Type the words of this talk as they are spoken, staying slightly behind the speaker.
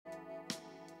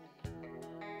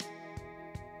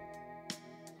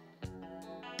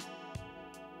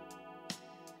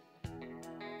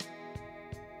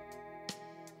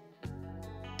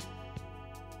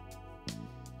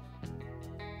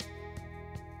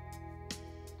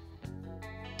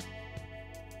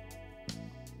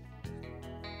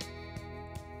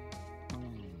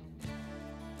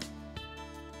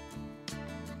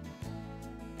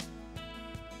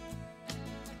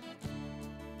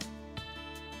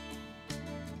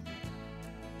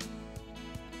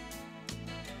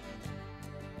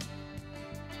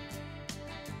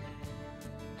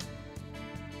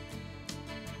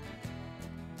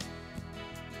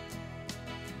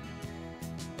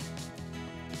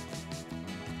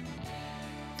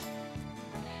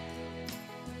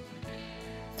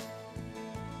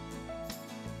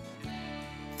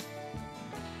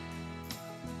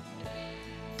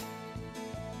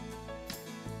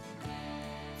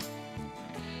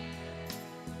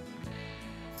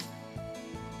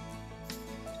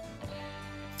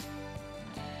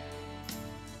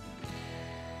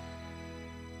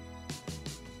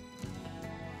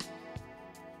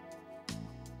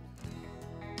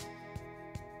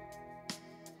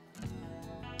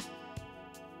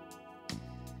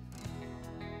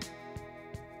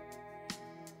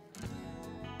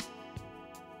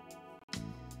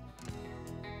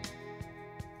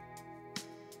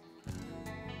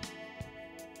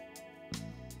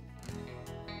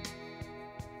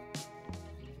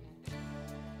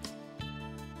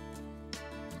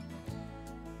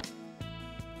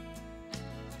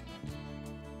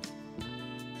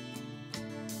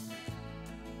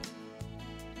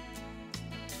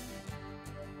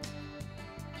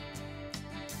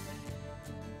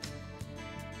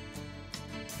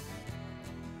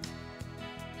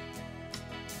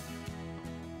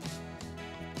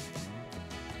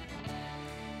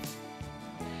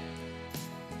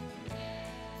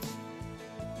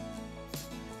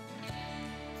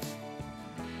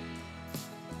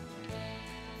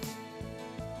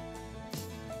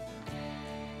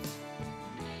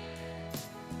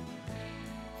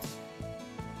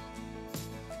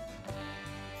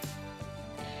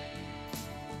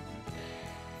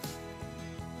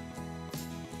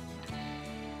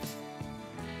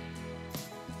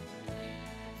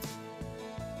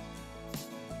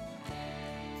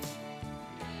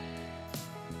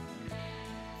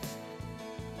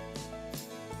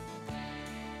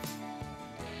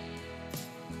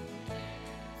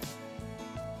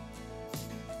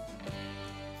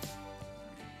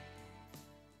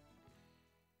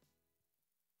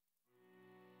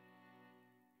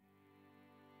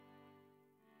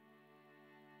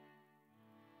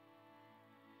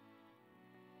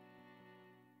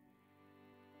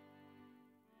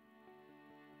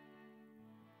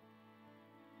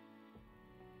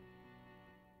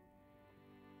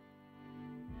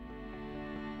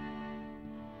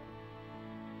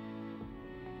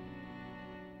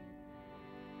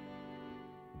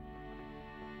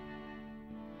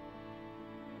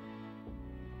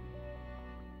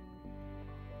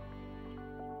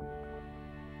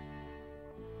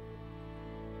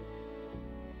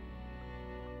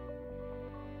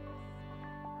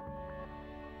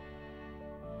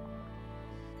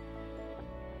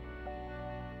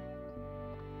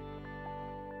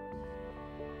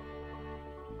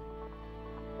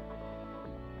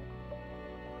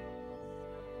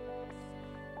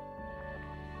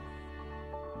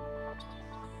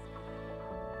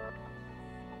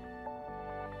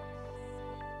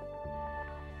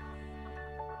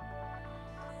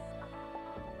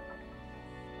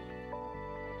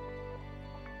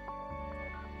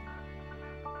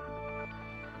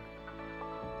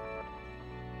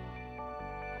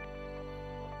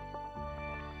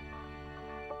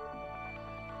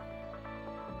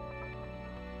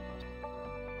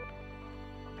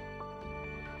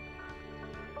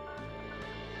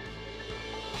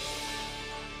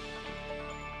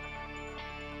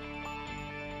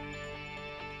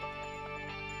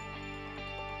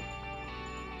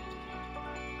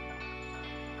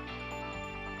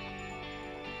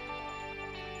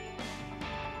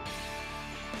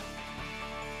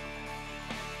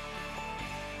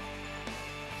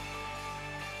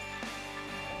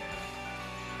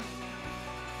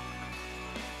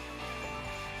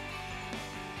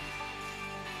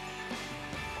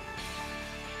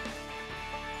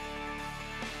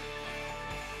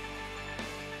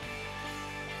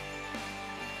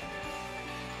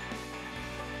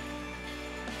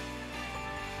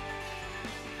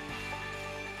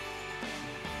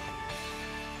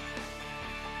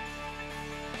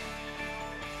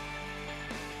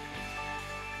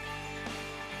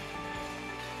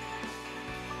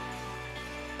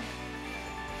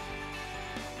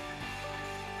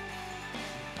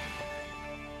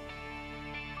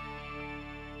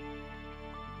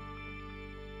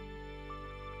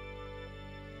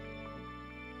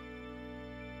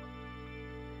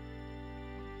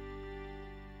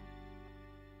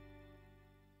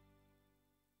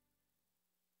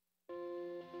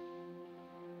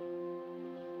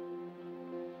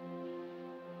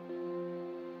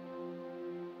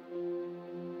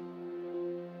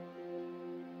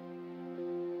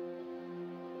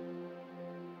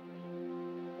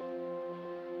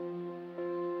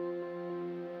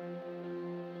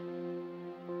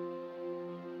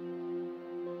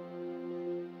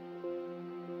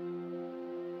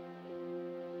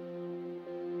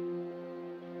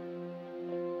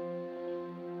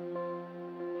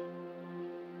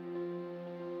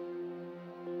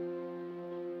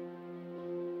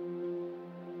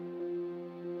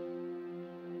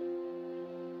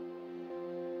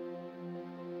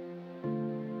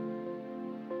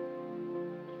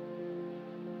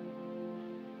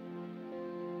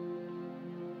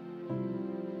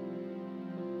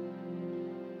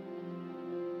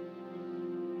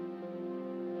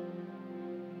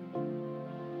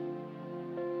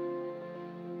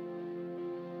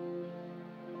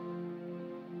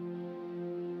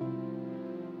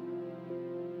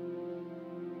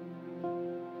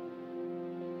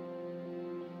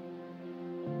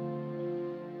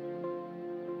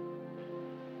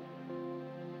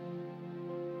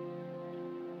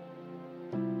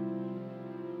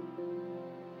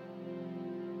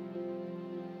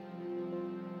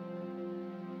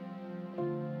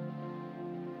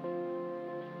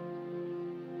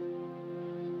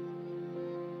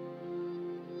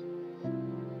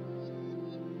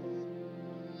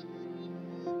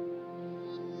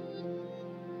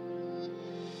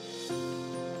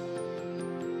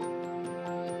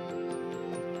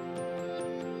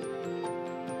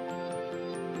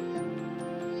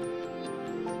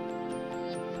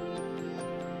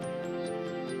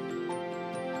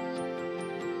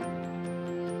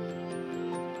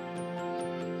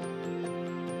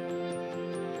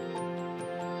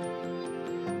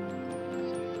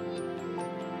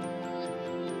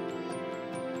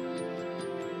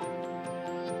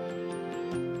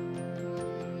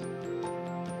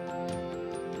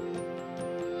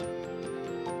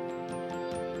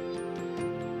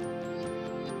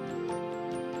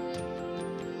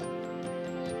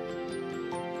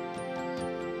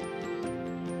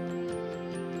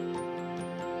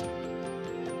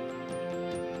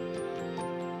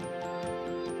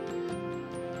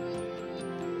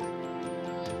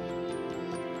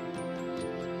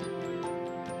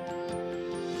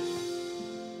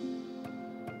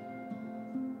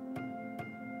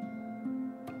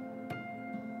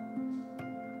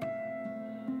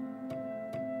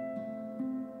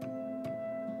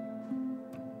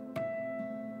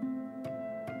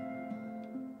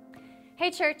Hey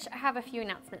church, I have a few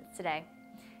announcements today.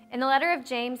 In the letter of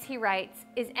James, he writes,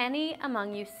 "Is any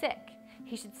among you sick?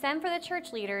 He should send for the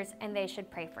church leaders and they should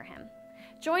pray for him."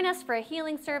 Join us for a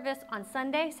healing service on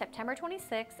Sunday, September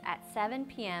 26th at 7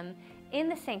 p.m. in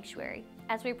the sanctuary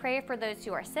as we pray for those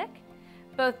who are sick,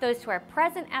 both those who are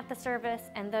present at the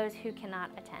service and those who cannot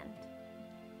attend.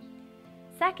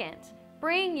 Second,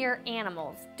 bring your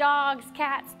animals, dogs,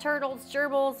 cats, turtles,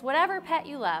 gerbils, whatever pet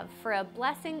you love, for a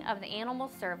Blessing of the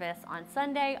Animals service on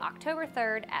Sunday, October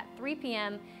 3rd at 3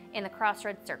 p.m. in the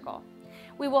Crossroads Circle.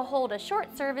 We will hold a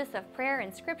short service of prayer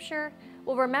and scripture,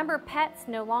 we'll remember pets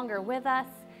no longer with us,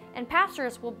 and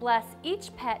pastors will bless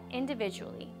each pet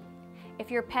individually. If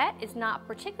your pet is not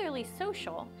particularly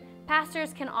social,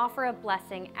 pastors can offer a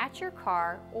blessing at your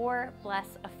car or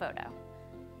bless a photo.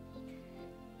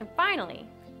 And finally,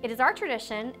 it is our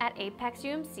tradition at Apex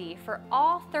UMC for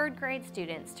all third grade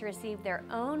students to receive their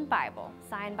own Bible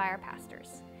signed by our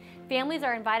pastors. Families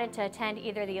are invited to attend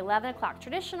either the 11 o'clock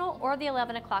traditional or the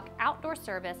 11 o'clock outdoor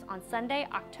service on Sunday,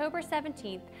 October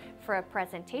 17th for a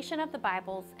presentation of the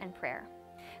Bibles and prayer.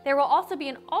 There will also be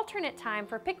an alternate time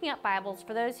for picking up Bibles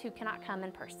for those who cannot come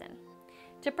in person.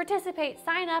 To participate,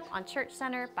 sign up on Church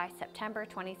Center by September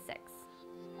 26th.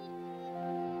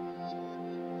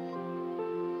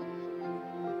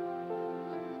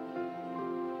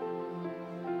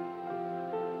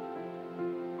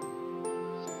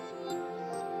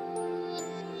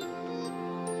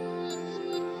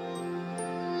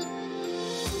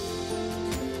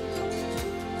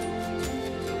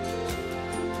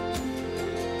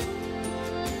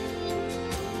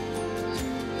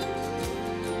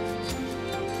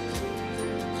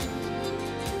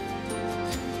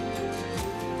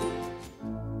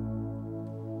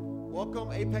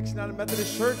 Welcome, Apex United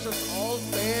Methodist Church. Let's all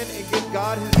stand and give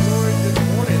God His glory this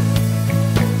morning.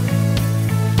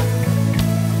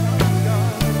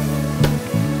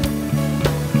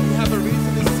 We have a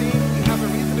reason to sing. We have a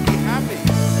reason to be happy.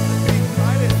 Let's be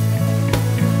excited.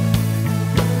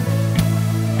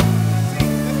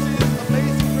 Sing, this is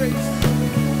Amazing Grace.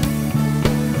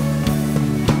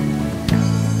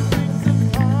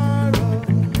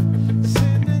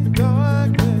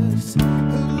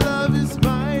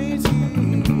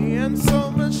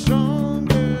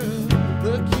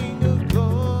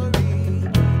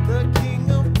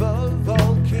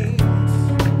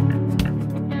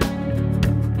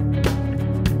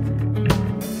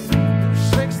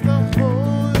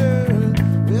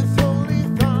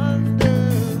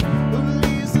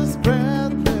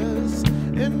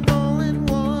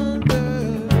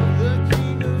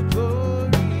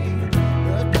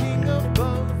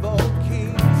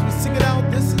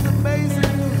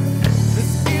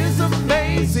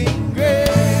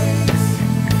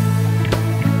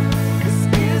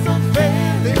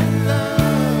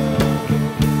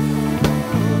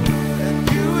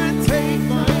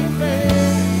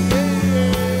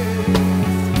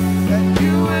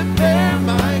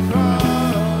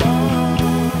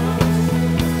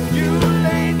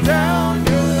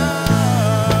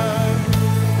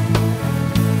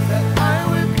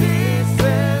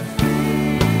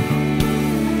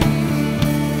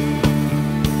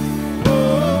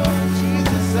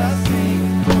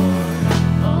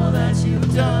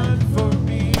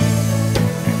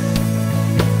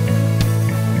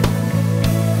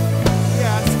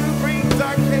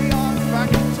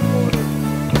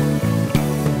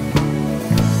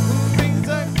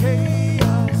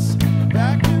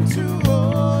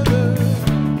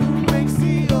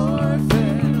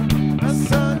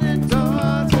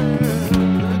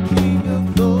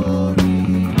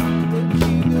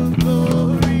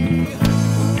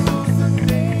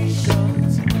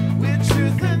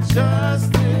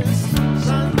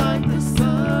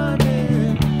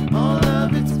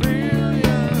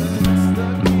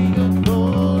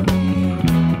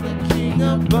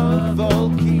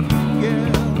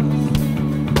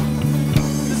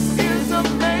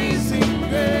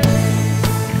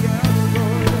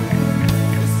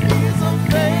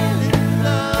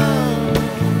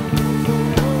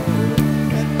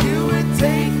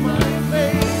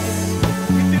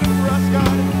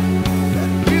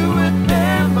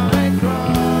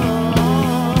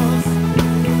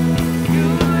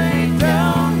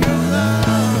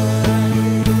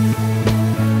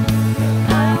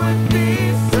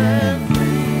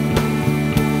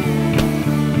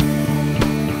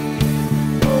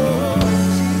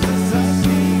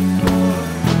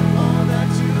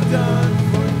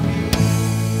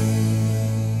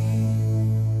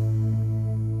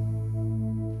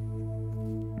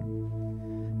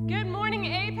 Good morning,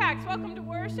 Apex, welcome to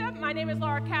worship. My name is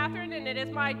Laura Catherine, and it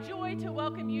is my joy to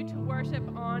welcome you to worship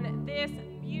on this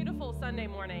beautiful Sunday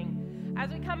morning.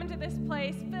 As we come into this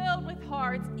place filled with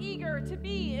hearts eager to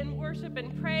be in worship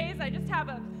and praise, I just have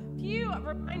a few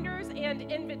reminders and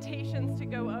invitations to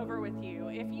go over with you.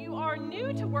 If you are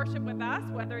new to worship with us,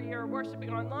 whether you're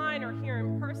worshiping online or here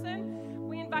in person,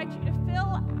 we invite you to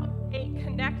fill out a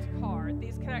Connect card.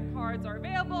 These Connect cards are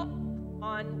available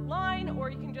online,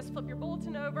 or you can just flip your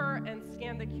bulletin over and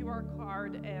scan the QR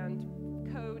card and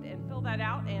code and fill that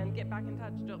out and get back in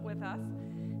touch with us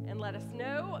and let us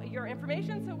know your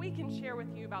information so we can share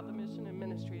with you about the mission and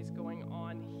ministries going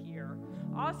on here.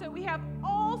 Also, we have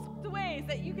all sorts of ways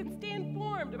that you can stay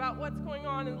informed about what's going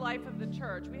on in the life of the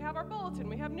church. We have our bulletin,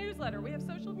 we have newsletter, we have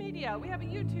social media, we have a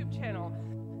YouTube channel.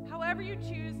 However you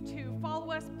choose to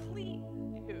follow us, please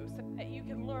do, so that you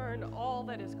can learn all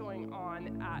that is going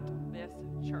on at this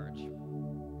church.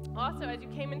 Also, as you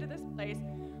came into this place,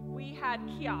 we had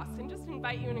kiosks, and just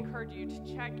invite you and encourage you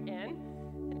to check in.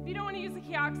 And if you don't want to use the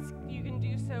kiosks, you can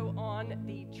do so on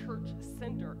the Church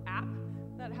Center app.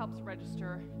 That helps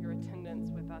register your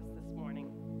attendance with us this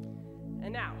morning.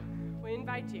 And now, we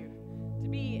invite you to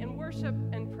be in worship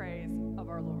and praise of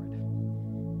our Lord.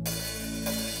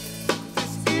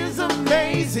 This is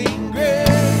amazing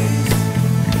grace.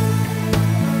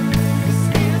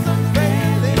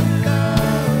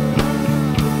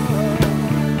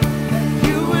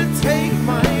 Take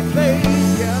my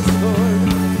place, yes, Lord,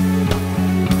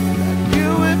 that you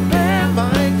would bear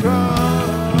my cross.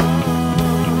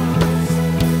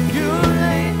 You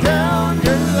laid down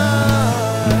your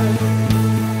life,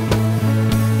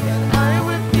 that I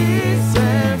would be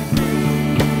set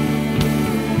free.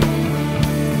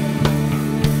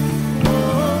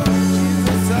 Oh, Jesus.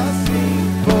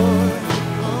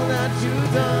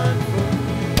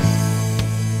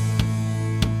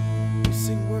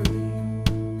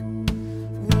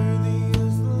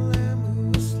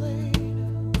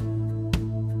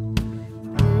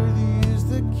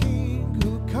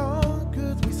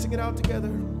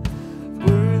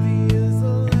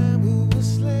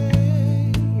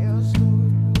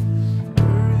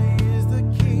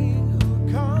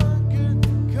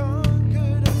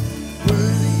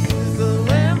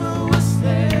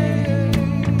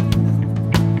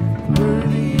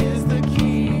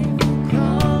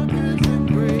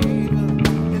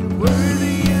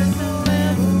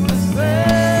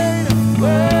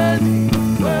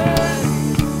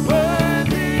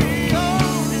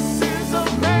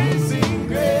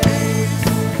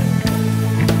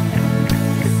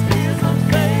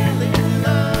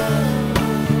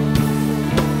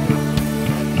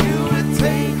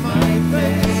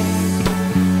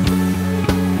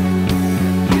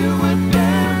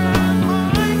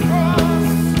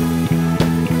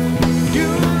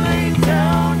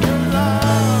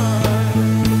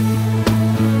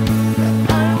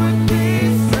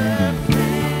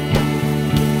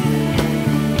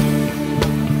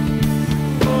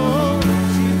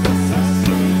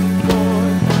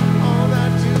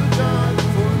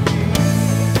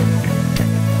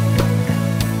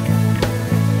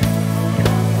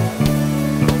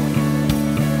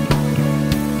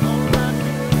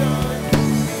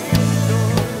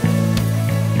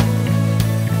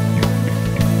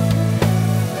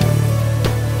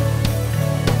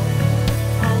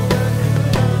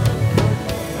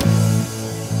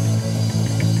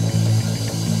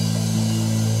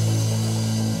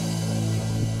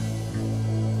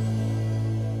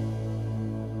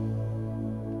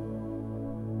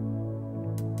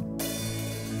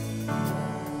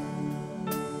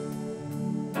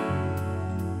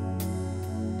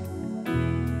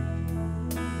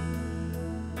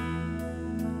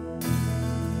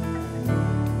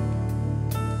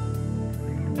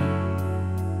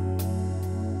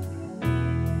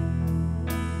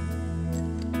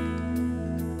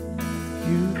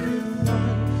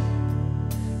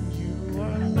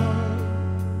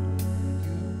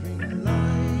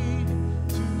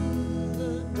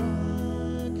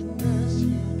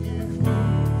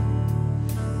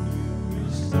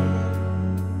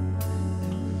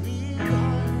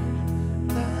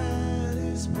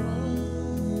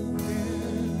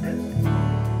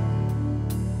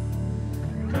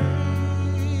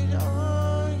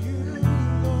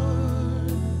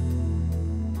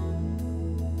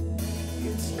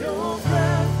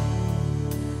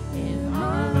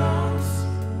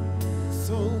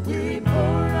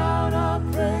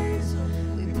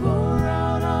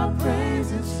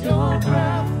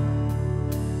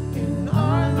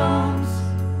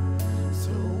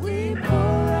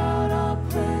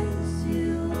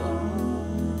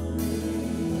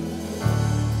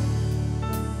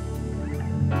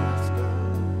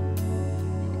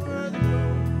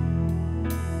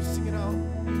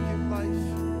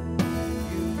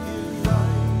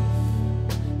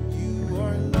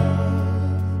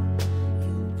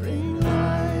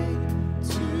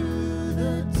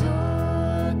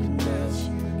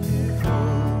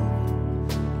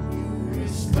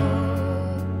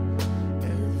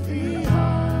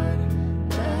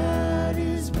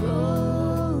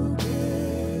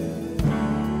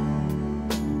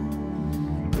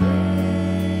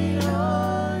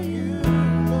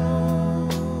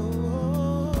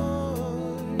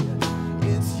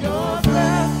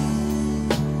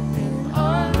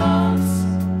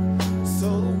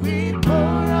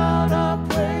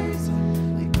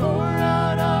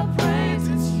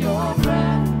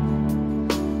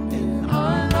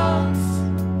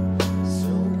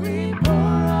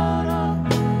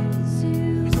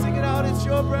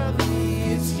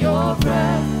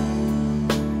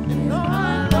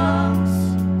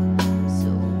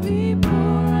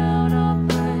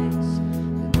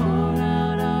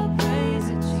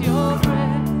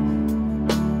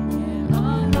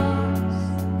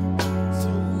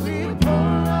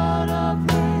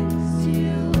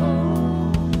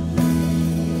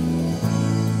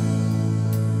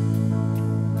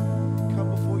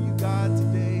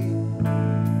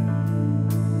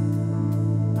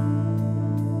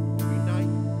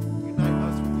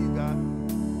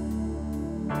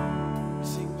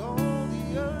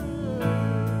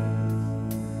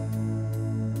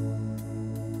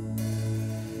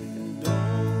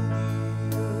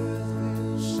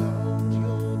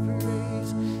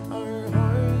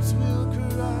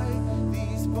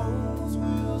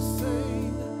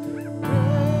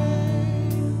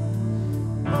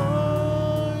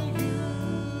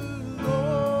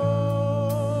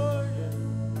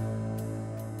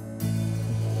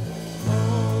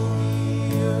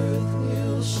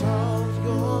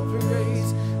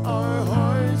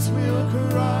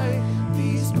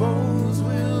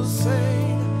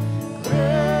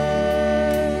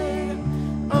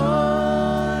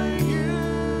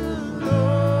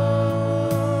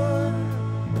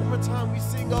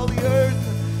 sing all the earth,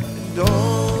 and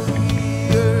all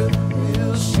the earth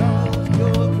will shout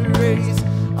your praise.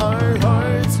 Our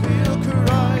hearts will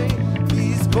cry,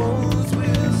 these bones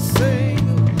will sing.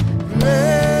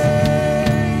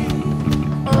 Great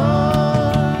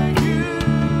are you,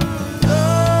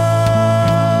 Lord.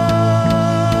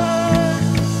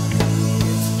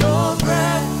 It's your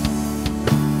breath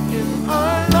in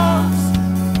our lungs,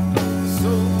 so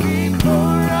we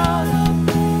pour out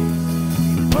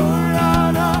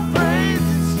our praise.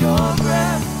 It's your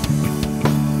breath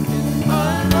in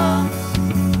our lungs,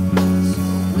 so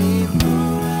we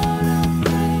pour out our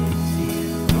praise to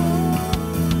you only.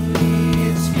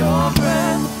 It's your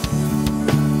breath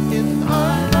in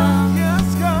our lungs, yes,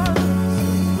 God. So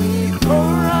we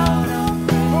pour out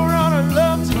our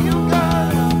love to you, God.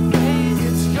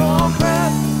 It's your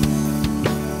breath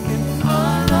in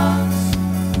our lungs,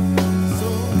 so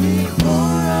we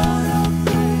pour out our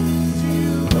praise to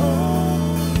you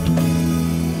only.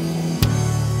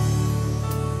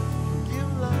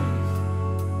 Give life,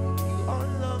 you are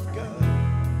love, God.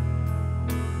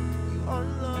 You are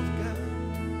love, God.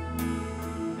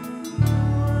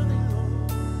 Worthy, Lord.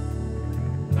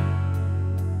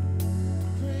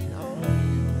 Great are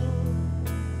you, Lord.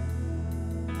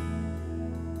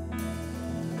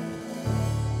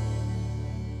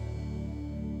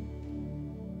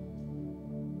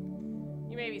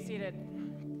 You may be seated.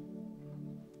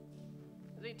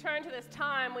 As we turn to this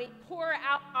time, we pour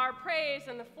out our praise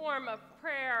in the form of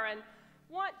prayer and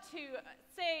want to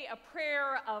say a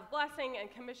prayer of blessing and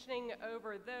commissioning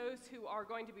over those who are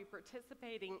going to be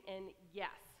participating in YES.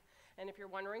 And if you're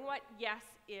wondering what YES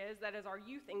is, that is our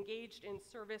Youth Engaged in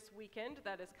Service weekend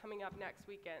that is coming up next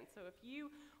weekend. So if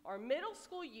you are middle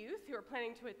school youth who are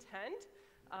planning to attend,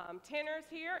 Tanner's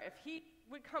here. If he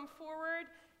would come forward.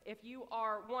 If you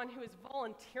are one who is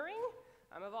volunteering,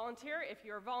 I'm a volunteer. If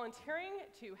you're volunteering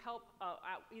to help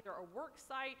at either a work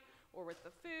site or with the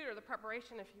food or the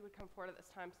preparation, if you would come forward at this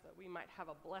time so that we might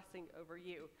have a blessing over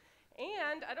you.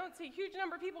 And I don't see a huge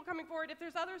number of people coming forward if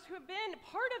there's others who have been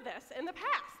part of this in the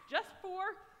past, just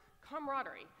for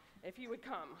camaraderie, if you would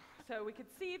come. So we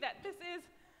could see that this is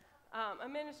a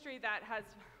ministry that has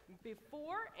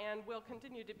before and will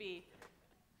continue to be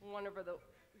one of the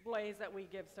ways that we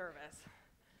give service.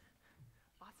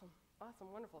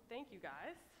 Awesome, wonderful. Thank you,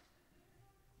 guys.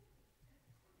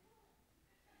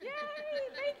 Yay,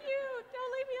 thank you.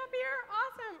 Don't leave me up here.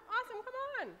 Awesome, come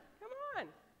on.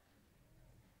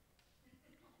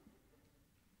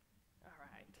 All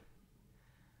right.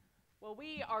 Well,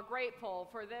 we are grateful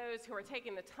for those who are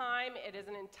taking the time. It is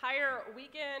an entire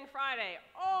weekend, Friday,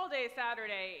 all day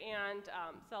Saturday, and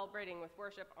celebrating with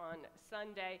worship on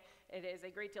Sunday. It is a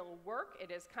great deal of work.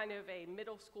 It is kind of a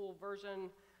middle school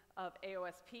version of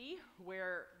AOSP.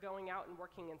 We're going out and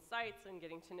working in sites and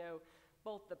getting to know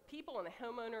both the people and the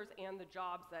homeowners and the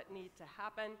jobs that need to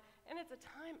happen. And it's a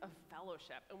time of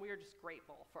fellowship, and we are just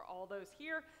grateful for all those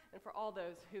here and for all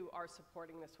those who are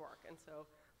supporting this work. And so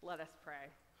let us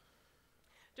pray.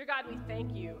 Dear God, we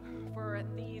thank you for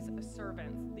these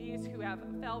servants, these who have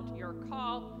felt your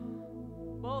call,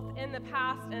 both in the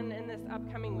past and in this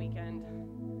upcoming weekend,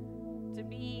 to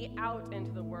be out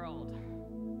into the world,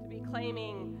 to be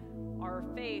claiming our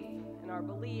faith and our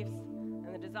beliefs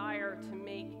and the desire to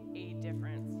make a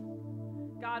difference.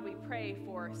 God, we pray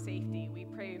for safety. We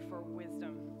pray for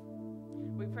wisdom.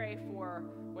 We pray for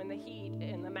when the heat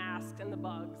and the masks and the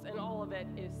bugs and all of it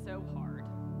is so hard,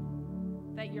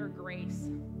 that your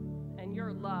grace and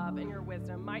your love and your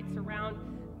wisdom might surround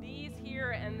these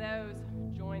here and those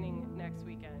joining next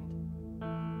weekend,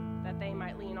 that they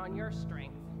might lean on your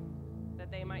strength,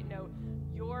 that they might know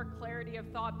your clarity of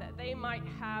thought, that they might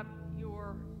have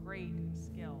your great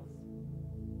skills,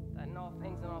 that in all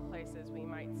things and all places we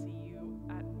might see you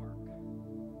at work.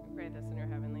 We pray this in your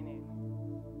heavenly name.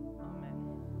 Amen.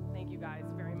 Thank you guys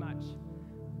very much.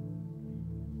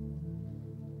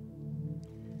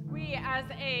 We as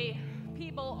a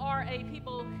people are a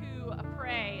people who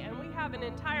pray, and we have an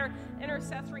entire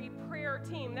intercessory prayer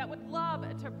team that would love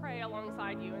to pray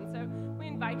alongside you. And so we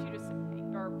invite you to submit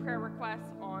your prayer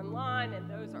requests online, and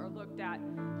those are looked at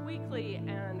weekly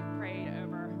and prayed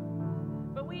over.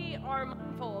 But we are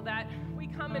mindful that we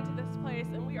come into this place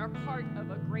and we are part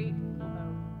of a great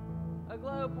globe, a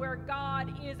globe where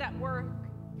God is at work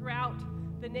throughout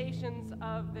the nations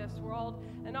of this world,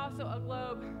 and also a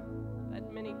globe that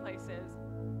many places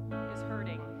is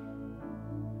hurting.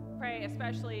 Pray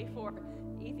especially for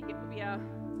Ethiopia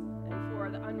and for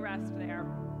the unrest there.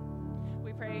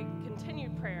 We pray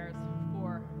continued prayers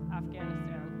for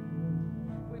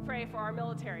Afghanistan. We pray for our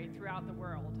military throughout the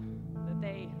world, that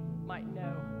they might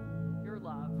know your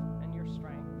love and your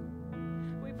strength.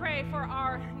 We pray for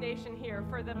our nation here,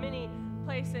 for the many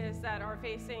places that are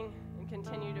facing and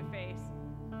continue to face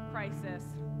crisis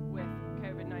with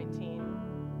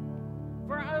COVID-19,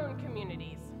 for our own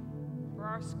communities, for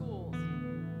our schools,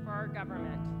 for our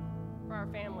government, for our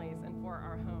families, and for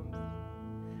our homes.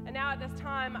 And now at this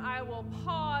time, I will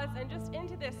pause, and just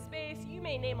into this space, you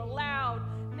may name aloud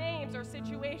names or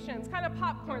situations, kind of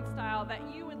popcorn style, that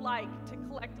you would like to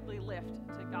collectively lift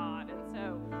to God. And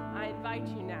so I invite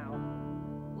you now,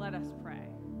 let us pray.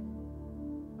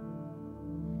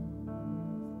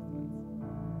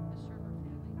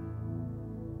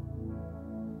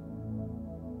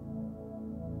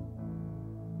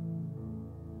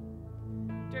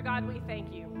 Dear God, we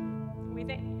thank you. We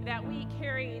thank you that we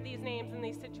carry these names and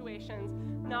these situations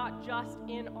not just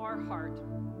in our heart,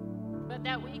 but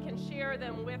that we can share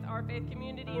them with our faith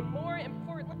community, and more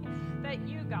importantly, that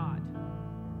you, God,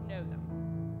 know them.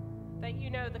 That you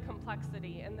know the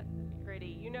complexity and the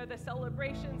gritty. You know the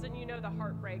celebrations and you know the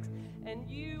heartbreaks, and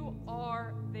you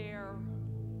are there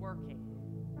working.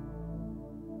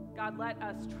 God, let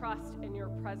us trust in your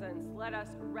presence. Let us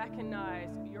recognize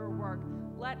your work.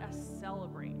 Let us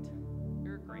celebrate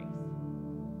your grace.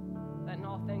 That in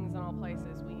all things and all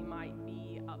places we might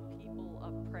be a people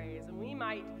of praise, and we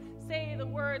might say the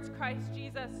words Christ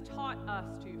Jesus taught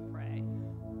us to pray.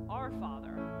 Our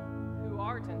Father, who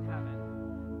art in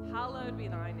heaven, hallowed be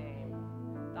thy name.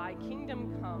 Thy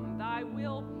kingdom come, thy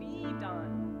will be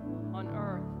done on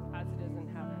earth as it is in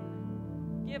heaven.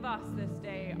 Give us this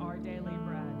day our daily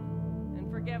bread,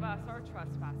 and forgive us our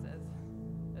trespasses,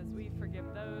 as we forgive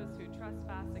those who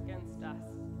trespass against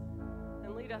us.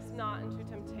 And lead us not into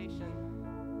temptation,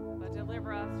 but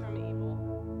deliver us from evil.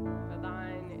 For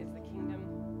thine is the kingdom,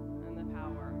 and the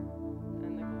power,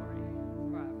 and the glory,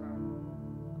 forever.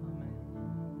 Amen.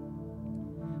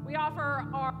 We offer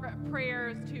our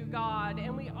prayers to God,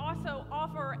 and we also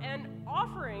offer an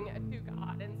offering to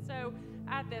God. And so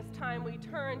at this time, we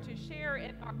turn to share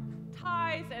in our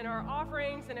tithes and our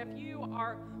offerings. And if you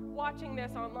are watching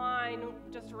this online,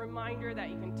 just a reminder that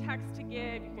you can text to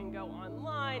give, you can go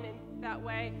online, and that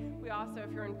way we also,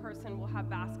 if you're in person, will have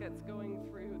baskets going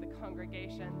through the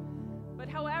congregation. But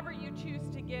however you choose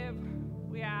to give,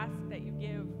 we ask that you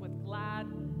give with glad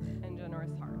and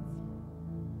generous hearts.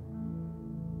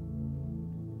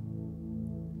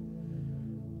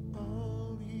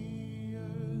 All the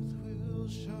earth will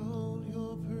shout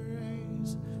your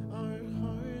praise. Our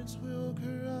hearts will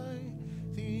cry.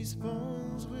 These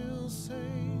bones will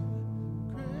sing.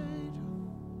 Great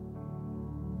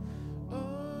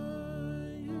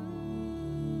are you,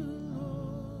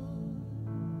 Lord.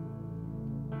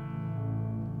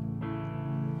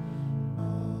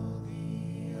 All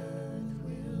the earth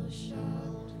will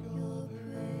shout your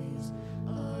praise.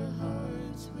 Our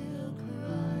hearts will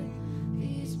cry.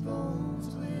 These bones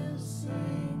will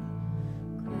sing.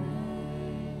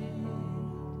 Great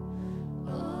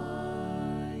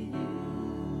are you,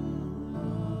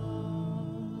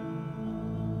 Lord.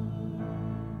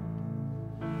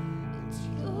 It's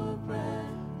your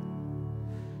breath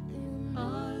in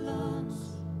our lungs,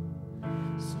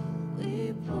 so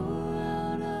we pour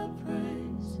out our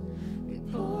praise. We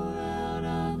pour out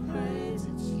our praise.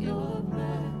 It's your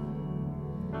breath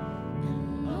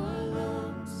in our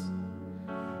lungs,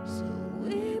 so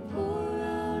we pour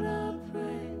out our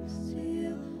praise to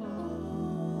you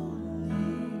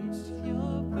only. It's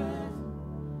your breath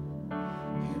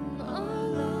in our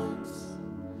lungs,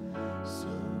 so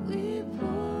we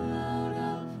pour out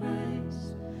our praise.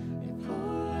 We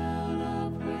pour out our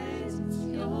praise. It's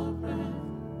your breath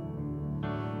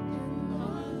in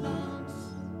our lungs,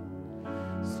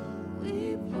 so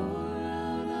we pour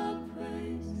out our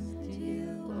praise to you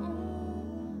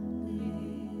only.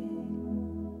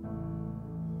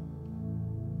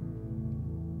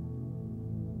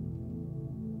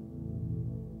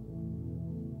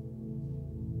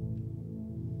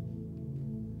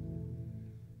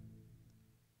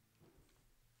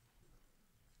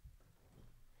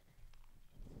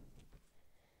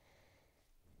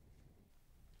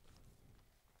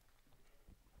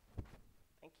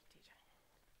 Thank you, TJ.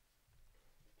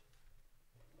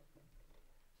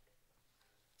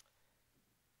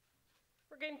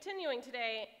 We're continuing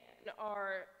today in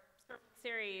our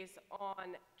series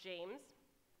on James.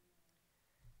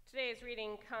 Today's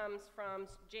reading comes from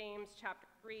James chapter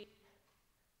 3,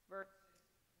 verses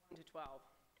 1 to 12.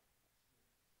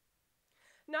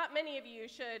 Not many of you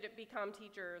should become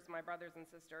teachers, my brothers and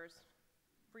sisters,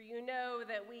 for you know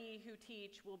that we who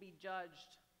teach will be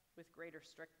judged with greater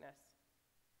strictness.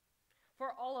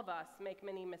 For all of us make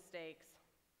many mistakes.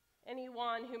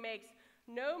 Anyone who makes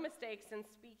no mistakes in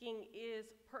speaking is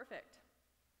perfect,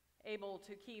 able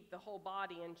to keep the whole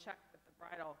body in check with the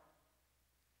bridle.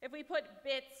 If we put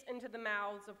bits into the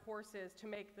mouths of horses to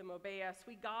make them obey us,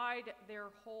 we guide their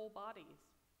whole bodies.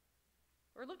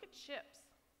 Or look at ships.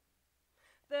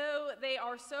 Though they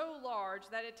are so large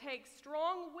that it takes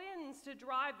strong winds to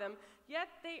drive them, yet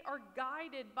they are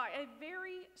guided by a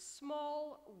very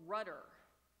small rudder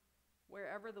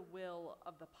wherever the will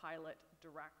of the pilot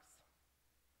directs.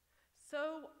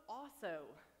 So also,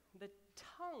 the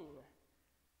tongue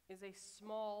is a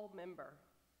small member,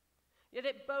 yet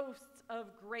it boasts of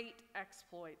great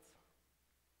exploits.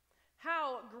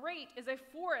 How great is a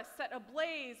forest set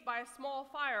ablaze by a small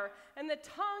fire, and the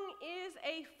tongue is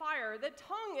a fire. The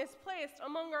tongue is placed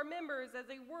among our members as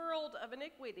a world of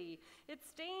iniquity. It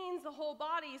stains the whole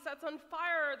body, sets on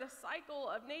fire the cycle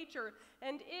of nature,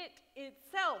 and it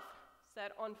itself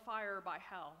set on fire by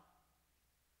hell.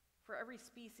 For every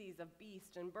species of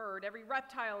beast and bird, every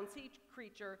reptile and sea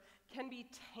creature can be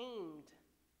tamed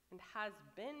and has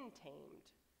been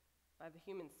tamed by the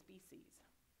human species.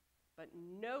 But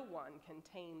no one can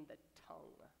tame the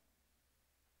tongue,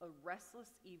 a restless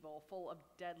evil full of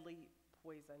deadly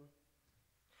poison.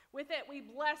 With it we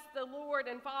bless the Lord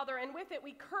and Father, and with it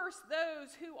we curse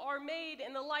those who are made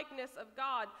in the likeness of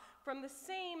God. From the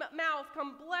same mouth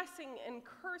come blessing and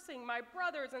cursing. My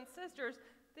brothers and sisters,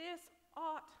 this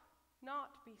ought not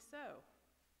be so.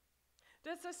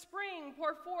 Does a spring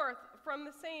pour forth from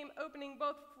the same opening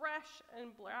both fresh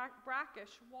and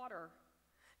brackish water?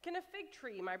 Can a fig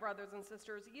tree, my brothers and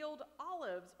sisters, yield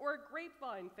olives or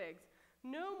grapevine figs?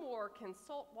 No more can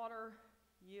salt water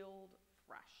yield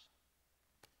fresh.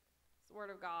 It's the word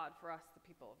of God for us, the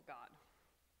people of God.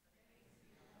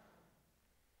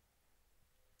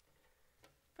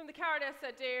 From the cowardice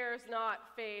that dares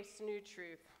not face new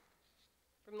truth,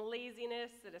 from the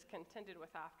laziness that is contented with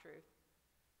half-truth,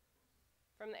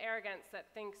 from the arrogance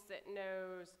that thinks it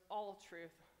knows all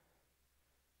truth,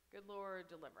 good Lord,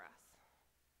 deliver us.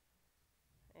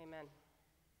 Amen.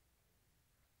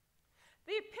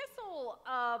 The epistle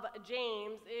of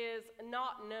James is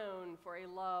not known for a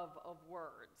love of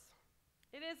words.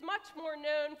 It is much more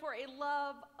known for a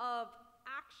love of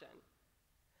action.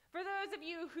 For those of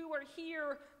you who were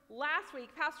here last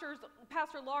week,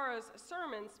 Pastor Laura's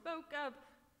sermon spoke of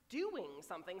doing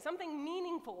something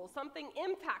meaningful, something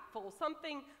impactful,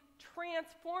 something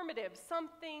transformative,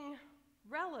 something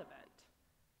relevant.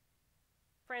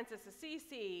 Francis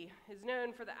Assisi is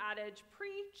known for the adage,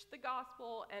 preach the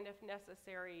gospel and if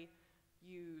necessary,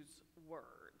 use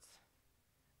words.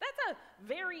 That's a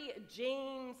very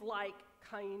James-like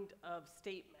kind of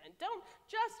statement. Don't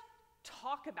just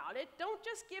talk about it. Don't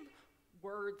just give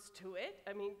words to it.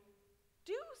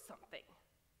 Do something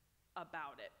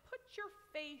about it. Put your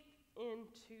faith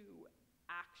into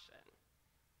action.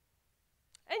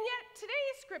 And yet,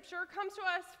 today's scripture comes to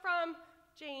us from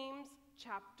James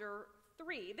chapter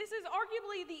 3. This is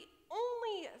arguably the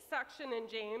only section in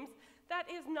James that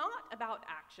is not about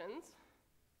actions,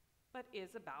 but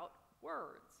is about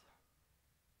words.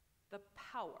 The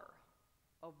power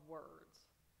of words.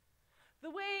 The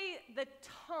way the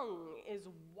tongue is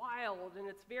wild in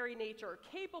its very nature,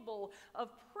 capable of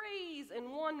praise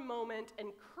in one moment and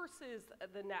curses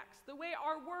the next. The way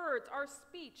our words, our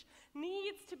speech,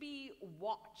 needs to be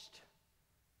watched,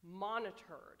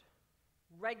 monitored,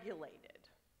 regulated,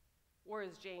 or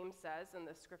as James says in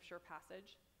the scripture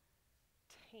passage,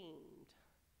 tamed.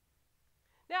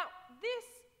 Now, this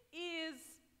is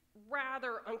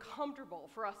rather uncomfortable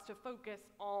for us to focus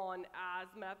on as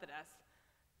Methodists.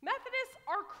 Methodists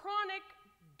are chronic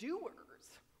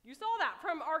doers. You saw that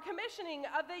from our commissioning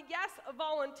of the Yes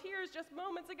volunteers just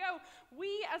moments ago.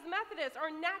 We as Methodists,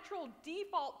 our natural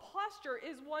default posture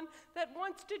is one that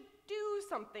wants to do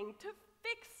something, to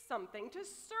fix something, to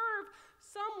serve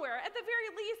somewhere. At the very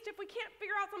least, if we can't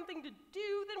figure out something to do,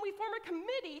 then we form a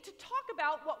committee to talk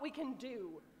about what we can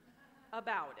do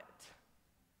about it.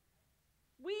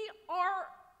 We are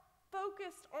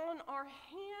focused on our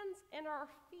hands and our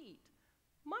feet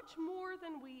much more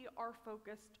than we are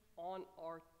focused on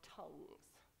our tongues.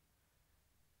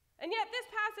 And yet this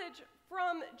passage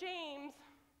from James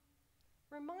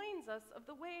reminds us of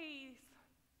the ways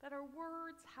that our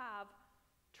words have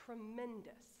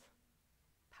tremendous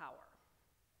power.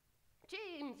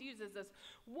 James uses this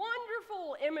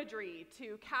wonderful imagery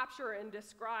to capture and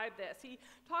describe this. He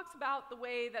talks about the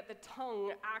way that the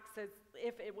tongue acts as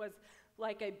if it was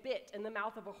like a bit in the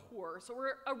mouth of a horse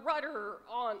or a rudder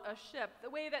on a ship, the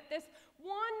way that this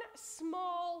one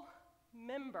small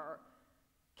member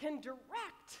can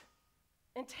direct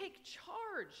and take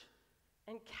charge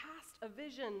and cast a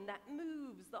vision that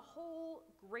moves the whole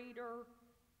greater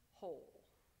whole.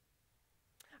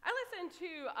 I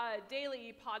to a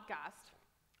daily podcast.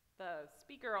 The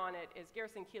speaker on it is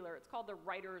Garrison Keillor. It's called the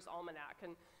Writer's Almanac.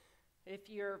 And if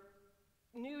you're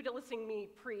new to listening to me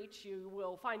preach, you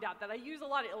will find out that I use a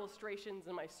lot of illustrations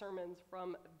in my sermons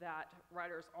from that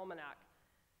Writer's Almanac.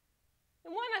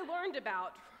 And one I learned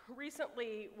about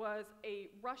recently was a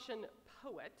Russian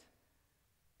poet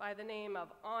by the name of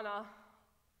Anna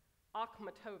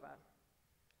Akhmatova.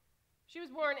 She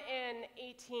was born in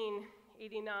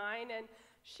 1889, and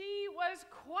she was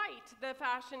quite the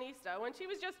fashionista. When she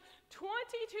was just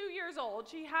 22 years old,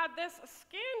 she had this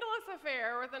scandalous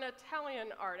affair with an Italian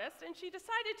artist, and she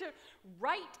decided to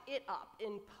write it up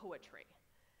in poetry.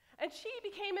 And she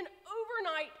became an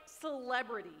overnight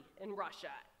celebrity in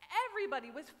Russia. Everybody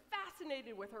was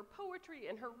fascinated with her poetry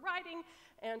and her writing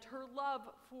and her love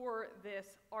for this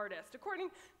artist. According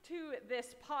to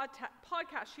this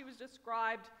podcast, she was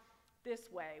described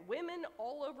this way: women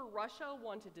all over Russia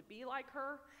wanted to be like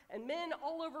her, and men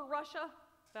all over Russia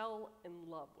fell in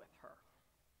love with her.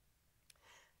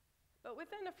 But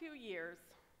within a few years,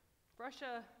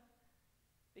 Russia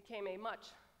became a much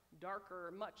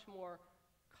darker, much more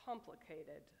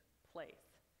complicated place.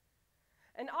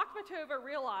 And Akhmatova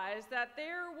realized that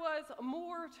there was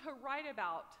more to write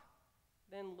about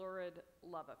than lurid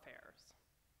love affairs.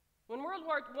 When World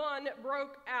War I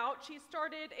broke out, she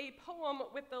started a poem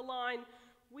with the line,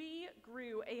 "We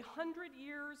grew 100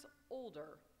 years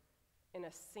older in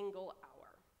a single hour."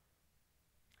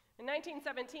 In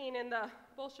 1917, in the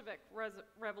Bolshevik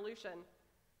Revolution,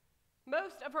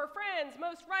 most of her friends,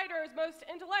 most writers, most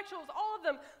intellectuals, all of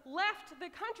them left the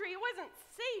country. It wasn't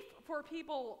safe for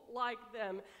people like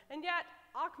them. And yet,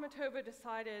 Akhmatova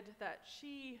decided that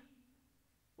she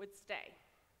would stay,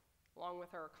 along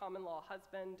with her common-law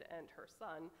husband and her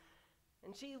son.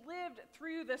 And she lived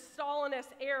through the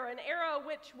Stalinist era, an era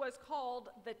which was called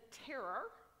the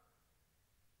Terror,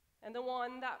 and the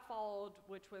one that followed,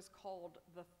 which was called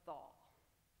the Thaw.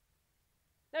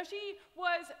 Now, she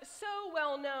was so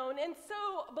well known and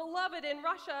so beloved in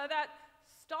Russia that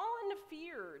Stalin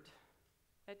feared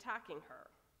attacking her.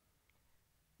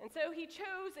 And so he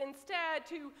chose instead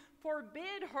to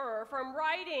forbid her from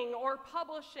writing or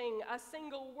publishing a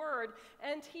single word,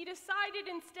 and he decided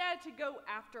instead to go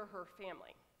after her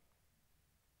family,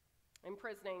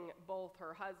 imprisoning both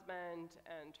her husband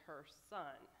and her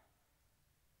son.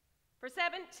 For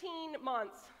 17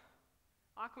 months,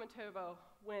 Akhmatova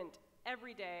went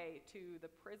every day to the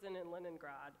prison in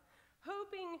Leningrad,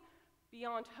 hoping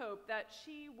beyond hope that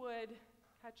she would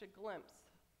catch a glimpse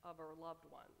of her loved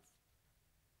ones.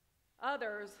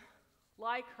 Others,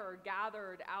 like her,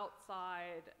 gathered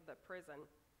outside the prison.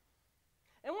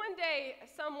 And one day,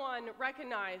 someone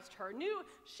recognized her, knew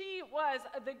she was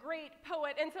the great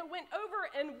poet, and so went over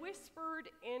and whispered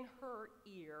in her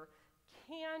ear,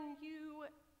 "Can you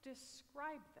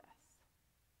describe this?"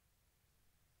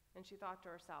 And she thought to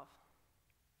herself,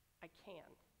 "I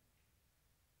can."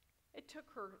 It took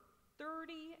her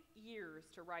 30 years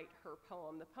to write her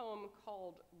poem, the poem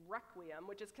called Requiem,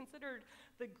 which is considered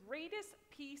the greatest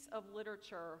piece of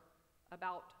literature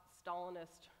about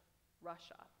Stalinist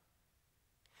Russia.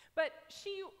 But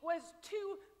she was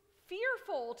too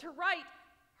fearful to write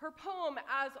her poem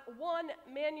as one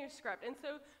manuscript, and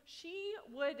so she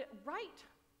would write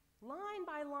line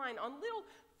by line on little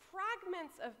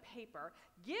fragments of paper,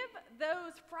 give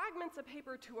those fragments of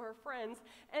paper to her friends,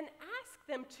 and ask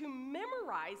them to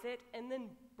memorize it and then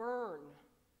burn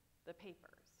the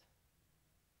papers.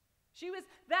 She was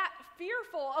that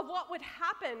fearful of what would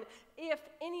happen if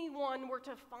anyone were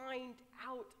to find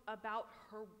out about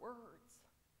her words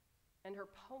and her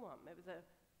poem. It was a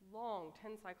long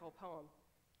 10-cycle poem.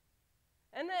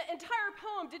 And the entire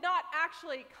poem did not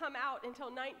actually come out until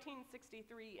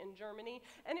 1963 in Germany,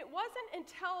 and it wasn't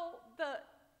until the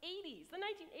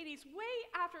 1980s, way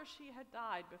after she had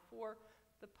died, before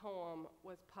the poem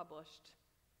was published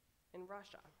in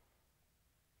Russia.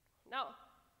 Now,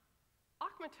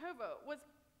 Akhmatova was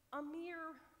a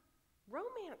mere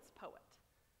romance poet,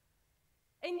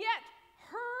 and yet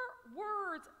her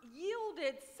words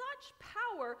yielded such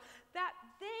power that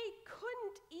they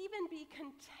couldn't even be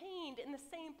contained in the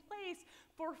same place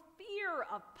for fear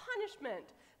of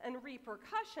punishment and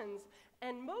repercussions,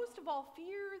 and most of all,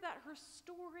 fear that her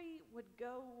story would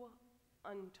go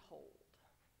untold.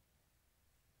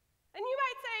 And you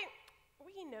might say,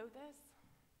 "We know this.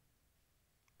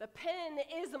 The pen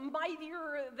is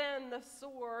mightier than the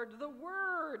sword. The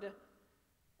word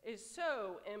is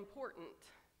so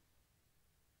important."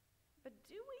 But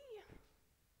do we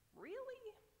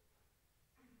really?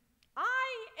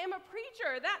 I am a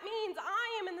preacher. That means I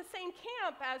am in the same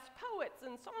camp as poets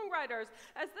and songwriters,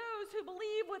 as those who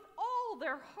believe with all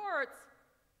their hearts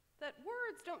that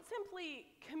words don't simply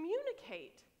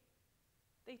communicate,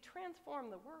 they transform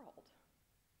the world.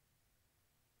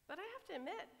 But I have to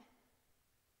admit,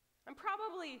 I'm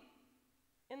probably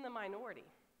in the minority.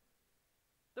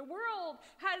 The world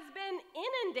has been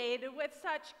inundated with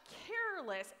such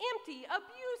careless, empty,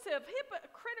 abusive,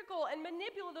 hypocritical, and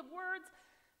manipulative words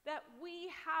that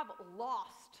we have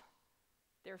lost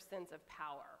their sense of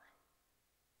power.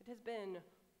 It has been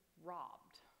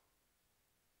robbed.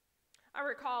 I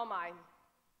recall my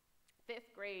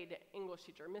 5th grade English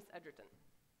teacher, Miss Edgerton.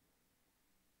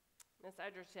 Miss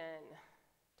Edgerton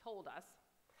told us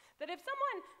that if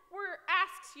someone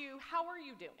asks you, "How are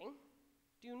you doing?"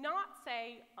 do not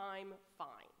say, "I'm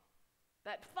fine."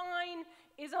 That fine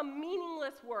is a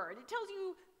meaningless word. It tells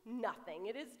you nothing.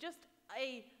 It is just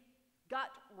a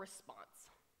gut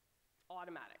response.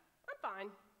 Automatic. I'm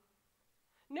fine.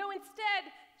 No,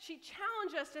 instead, she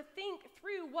challenged us to think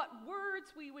through what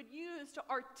words we would use to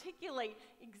articulate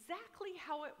exactly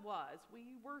how it was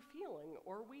we were feeling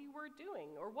or we were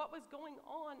doing or what was going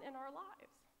on in our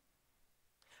lives.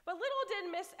 But little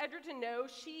did Miss Edgerton know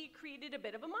she created a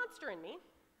bit of a monster in me.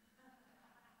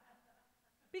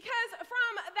 Because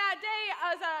from that day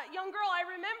as a young girl, I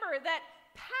remember that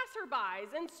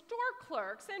passerbys and store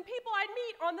clerks and people I'd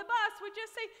meet on the bus would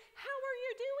just say, "How are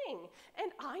you doing?"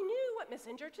 And I knew what Miss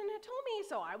Edgerton had told me,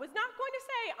 so I was not going to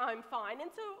say, "I'm fine."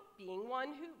 And so, being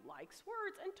one who likes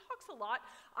words and talks a lot,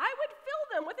 I would fill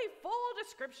them with a full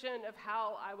description of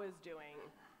how I was doing.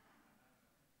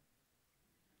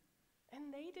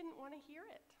 And they didn't want to hear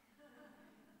it.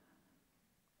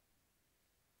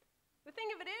 The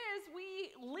thing of it is,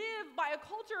 we live by a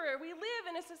culture, we live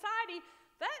in a society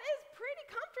that is pretty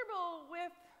comfortable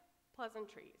with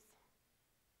pleasantries.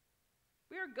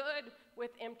 We are good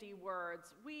with empty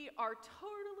words. We are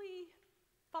totally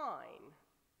fine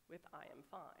with "I am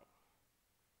fine."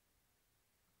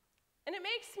 And it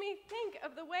makes me think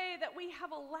of the way that we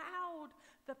have allowed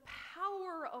the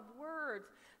power of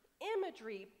words,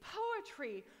 imagery,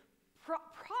 poetry,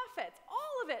 prophets,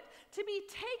 all of it, to be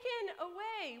taken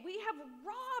away. We have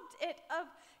robbed it of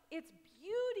its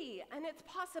beauty and its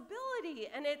possibility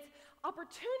and its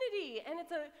opportunity, and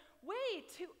it's a way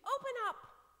to open up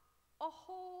a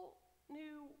whole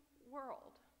new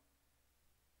world.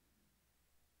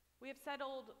 We have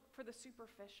settled for the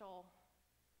superficial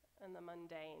and the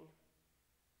mundane,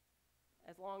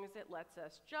 as long as it lets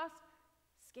us just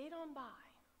skate on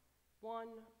by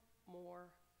one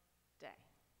more day.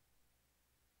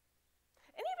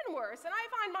 And even worse, and I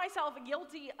find myself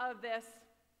guilty of this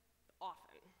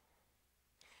often,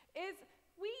 is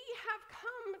we have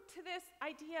come to this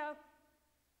idea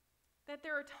that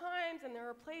there are times and there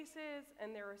are places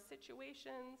and there are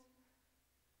situations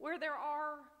where there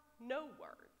are no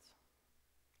words.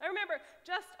 I remember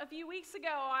just a few weeks ago,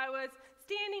 I was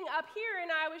standing up here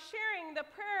and I was sharing the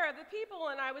prayer of the people,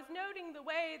 and I was noting the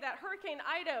way that Hurricane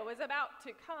Ida was about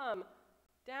to come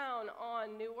down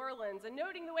on New Orleans, and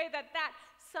noting the way that that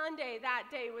Sunday, that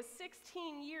day, was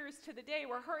 16 years to the day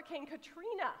where Hurricane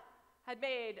Katrina had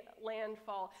made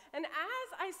landfall. And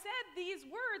as I said these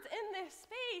words in this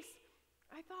space,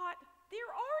 I thought,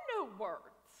 there are no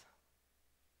words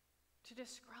to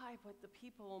describe what the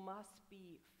people must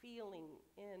be feeling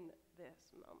in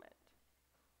this moment.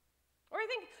 Or I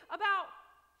think about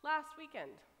last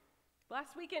weekend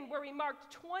where we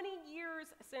marked 20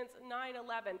 years since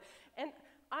 9/11, and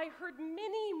I heard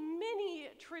many, many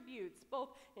tributes,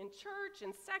 both in church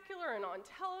and secular and on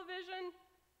television.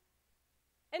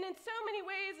 And in so many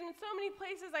ways and in so many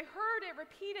places, I heard it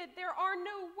repeated, there are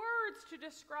no words to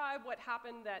describe what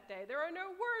happened that day. There are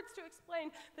no words to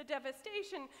explain the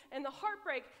devastation and the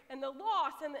heartbreak and the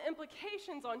loss and the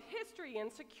implications on history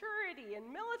and security and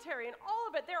military and all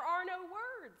of it. There are no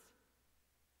words.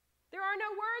 There are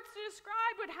no words to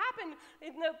describe what happened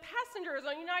in the passengers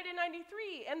on United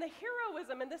 93 and the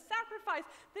heroism and the sacrifice.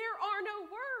 There are no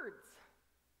words.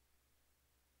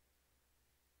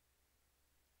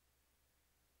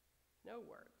 No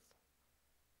words.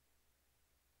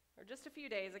 Or just a few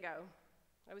days ago,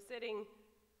 I was sitting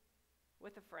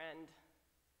with a friend,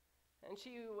 and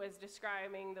she was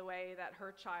describing the way that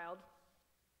her child,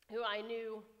 who I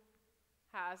knew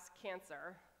has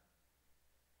cancer,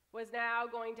 was now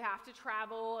going to have to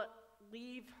travel,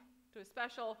 leave to a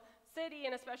special city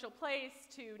and a special place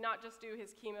to not just do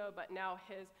his chemo, but now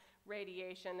his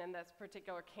radiation, and this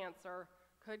particular cancer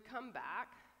could come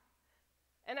back.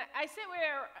 And I sit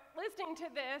there listening to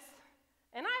this,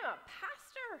 and I'm a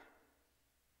pastor.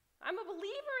 I'm a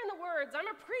believer in the words. I'm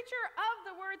a preacher of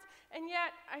the words. And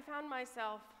yet I found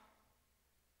myself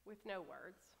with no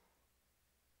words,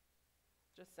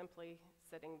 just simply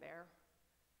sitting there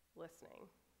listening.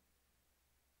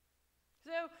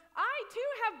 So I too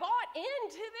have bought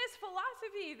into this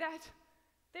philosophy that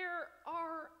there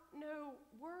are no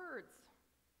words.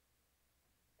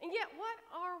 And yet, what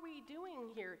are we doing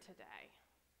here today?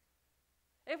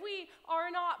 If we are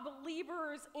not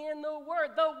believers in the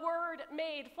Word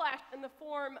made flesh in the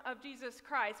form of Jesus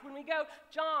Christ. When we go,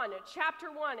 John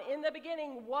chapter 1, in the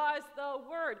beginning was the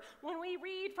Word. When we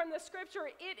read from the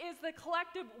Scripture, it is the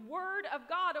collective Word of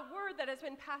God, a Word that has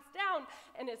been passed down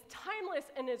and is timeless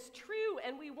and is true,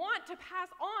 and we want to pass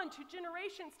on to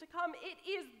generations to come. It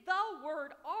is the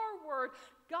Word, our Word,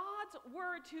 God's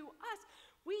Word to us.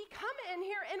 We come in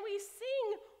here and we sing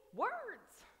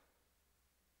words.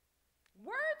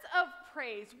 Words of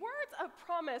praise, words of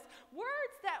promise,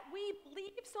 words that we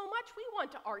believe so much we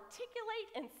want to articulate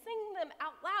and sing them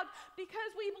out loud because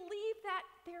we believe that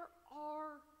there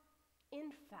are,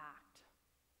 in fact,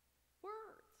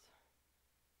 words.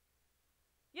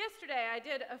 Yesterday, I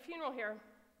did a funeral here.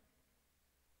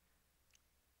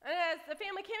 And as the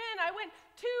family came in, I went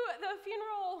to the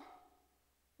funeral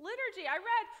liturgy. I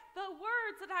read the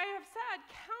words that I have said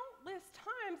countless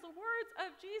times, the words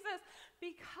of Jesus,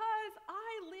 because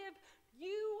I live,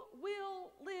 you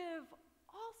will live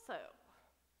also.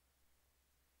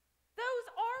 Those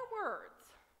are words.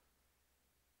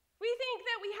 We think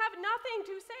that we have nothing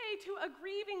to say to a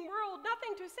grieving world,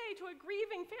 nothing to say to a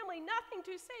grieving family, nothing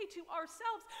to say to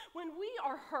ourselves when we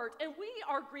are hurt and we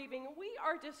are grieving, we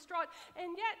are distraught,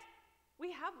 and yet we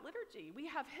have liturgy, we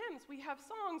have hymns, we have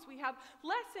songs, we have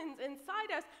lessons inside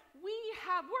us. We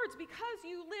have words. Because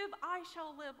you live, I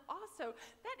shall live also.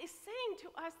 That is saying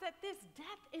to us that this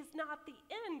death is not the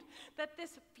end, that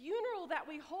this funeral that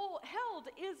we held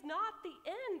is not the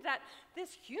end, that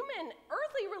this human,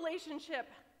 earthly relationship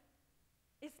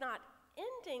is not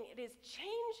ending, it is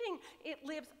changing. It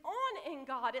lives on in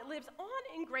God, it lives on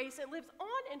in grace, it lives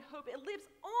on in hope, it lives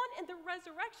on in the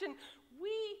resurrection.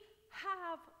 We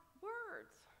have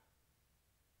words.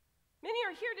 Many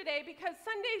are here today because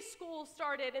Sunday school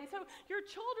started, and so your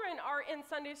children are in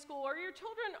Sunday school, or your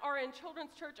children are in children's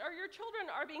church, or your children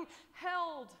are being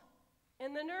held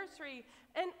in the nursery,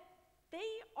 and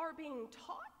they are being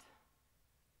taught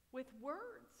with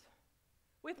words,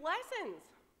 with lessons,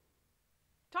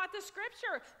 taught the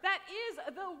Scripture that is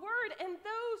the Word, and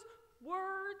those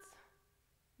words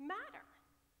matter.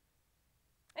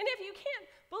 And if you can't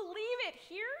believe it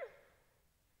here,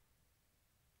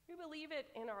 we believe it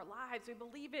in our lives. We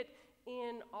believe it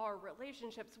in our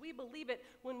relationships. We believe it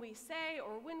when we say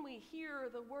or when we hear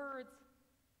the words,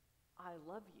 I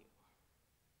love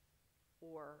you,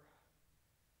 or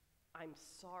I'm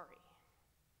sorry.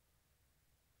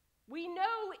 We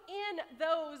know in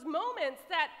those moments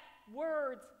that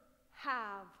words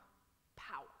have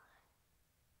power.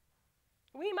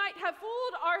 We might have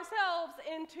fooled ourselves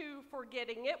into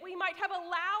forgetting it. We might have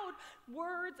allowed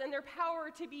words and their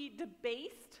power to be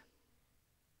debased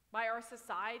by our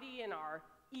society and our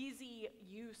easy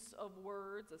use of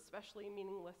words, especially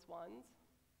meaningless ones.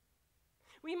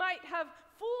 We might have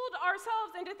fooled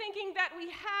ourselves into thinking that we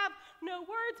have no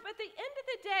words, but at the end of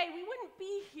the day, we wouldn't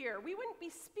be here. We wouldn't be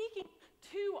speaking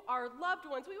to our loved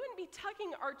ones. We wouldn't be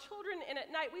tucking our children in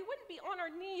at night. We wouldn't be on our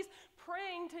knees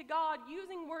praying to God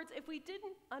using words if we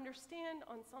didn't understand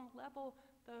on some level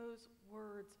those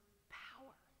words'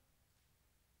 power.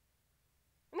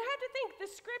 And I have to think the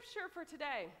Scripture for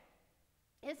today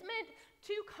is meant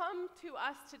to come to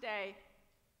us today,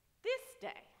 this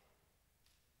day,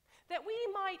 that we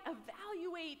might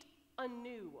evaluate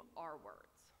anew our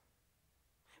words.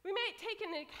 We might take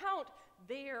into account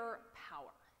their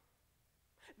power,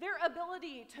 their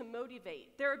ability to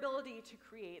motivate, their ability to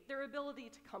create, their ability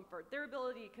to comfort, their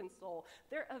ability to console,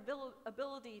 their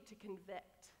ability to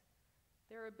convict,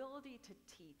 their ability to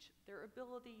teach, their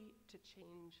ability to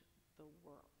change the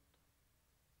world.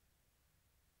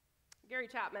 Gary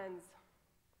Chapman's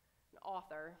an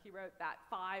author. He wrote that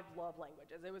 5 love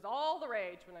languages. It was all the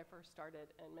rage when I first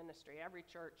started in ministry. Every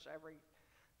church, every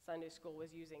Sunday school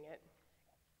was using it.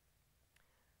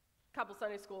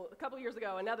 A couple years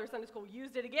ago, another Sunday school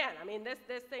used it again. I mean,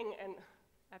 this thing, and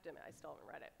I have to admit, I still haven't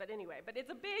read it. But anyway, it's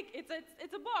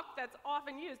a book that's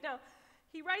often used. Now,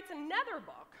 he writes another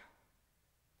book,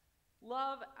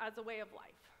 Love as a Way of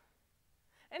Life.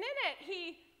 And in it,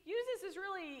 he uses this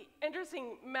really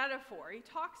interesting metaphor. He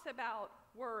talks about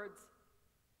words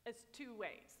as 2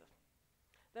 ways.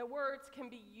 That words can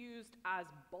be used as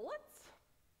bullets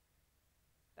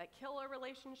that kill a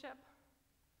relationship,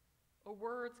 or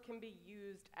words can be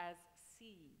used as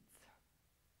seeds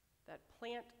that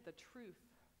plant the truth,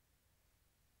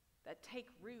 that take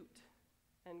root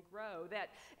and grow, that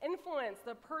influence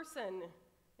the person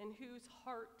in whose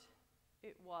heart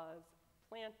it was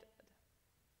planted.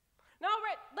 Now,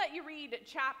 I'll let you read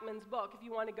Chapman's book if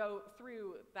you want to go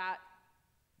through that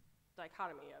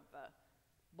dichotomy of the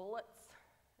bullets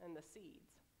and the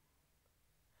seeds.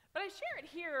 But I share it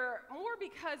here more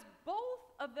because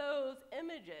both of those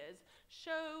images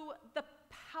show the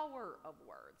power of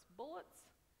words. Bullets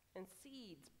and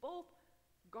seeds both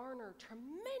garner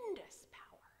tremendous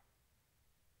power.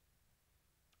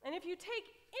 And if you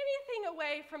take anything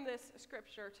away from this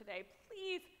scripture today,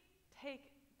 please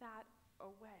take that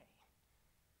away.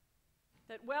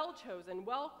 That well-chosen,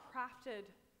 well-crafted,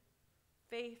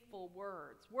 faithful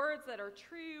words, words that are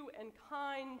true and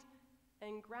kind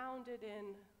and grounded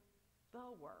in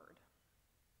the Word,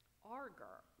 our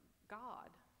God,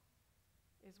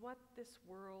 is what this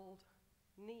world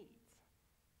needs.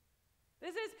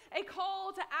 This is a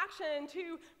call to action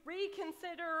to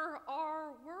reconsider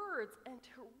our words and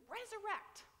to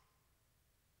resurrect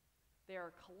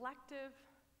their collective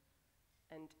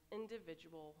and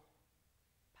individual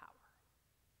power.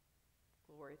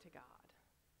 Glory to God.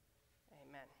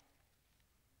 Amen.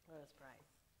 Let us pray.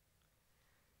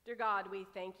 Dear God, we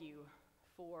thank you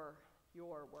for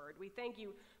your word. We thank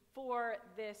you for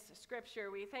this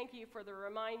scripture. We thank you for the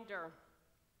reminder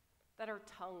that our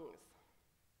tongues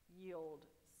yield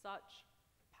such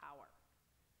power.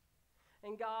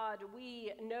 And God,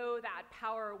 we know that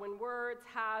power when words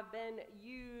have been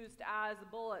used as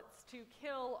bullets to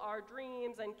kill our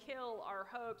dreams and kill our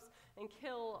hopes and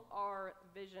kill our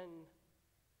vision.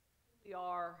 We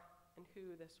are and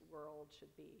who this world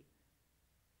should be.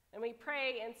 And we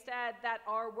pray instead that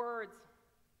our words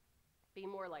be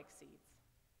more like seeds,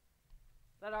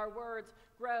 that our words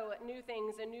grow new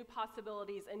things and new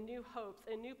possibilities and new hopes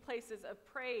and new places of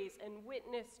praise and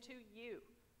witness to you,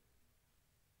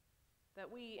 that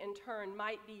we in turn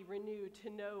might be renewed to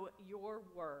know your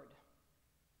word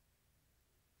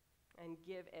and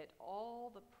give it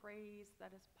all the praise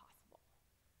that is possible.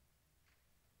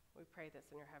 We pray this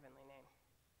in your heavenly name.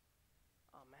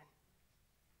 Amen.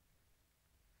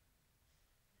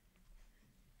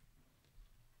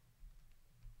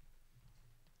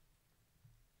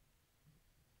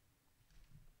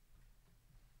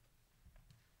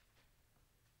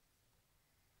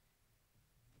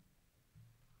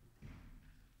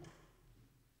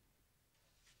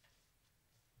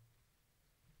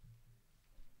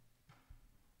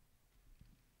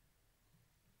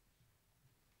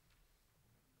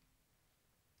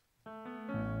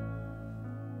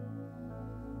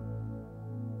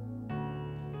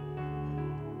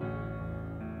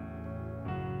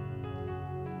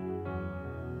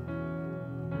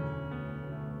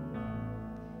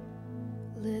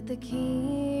 Let the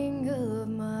king of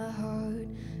my heart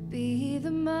be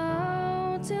the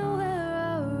mountain where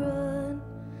I run,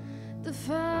 the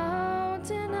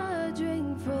fountain I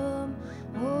drink from.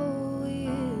 Oh, he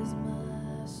is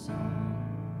my song.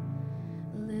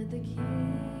 Let the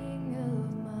king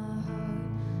of my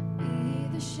heart be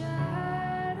the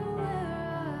shadow where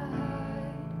I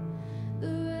hide, the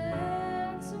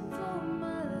ransom for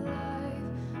my life.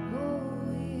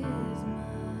 Oh, he is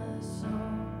my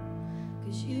song.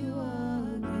 'Cause you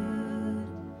are good,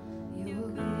 you're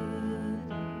good.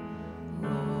 Oh,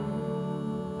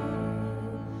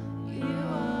 you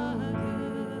are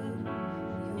good,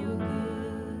 you're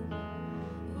good.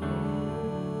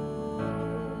 Oh,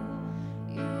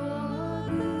 you are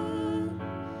good,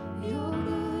 you're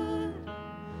good.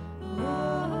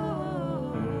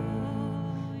 Oh,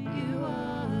 you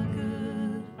are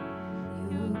good,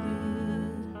 you're good.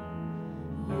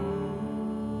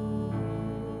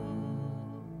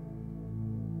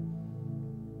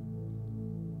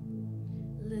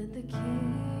 Let the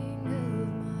king of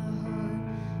my heart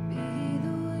be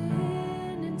the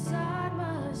wind inside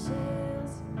my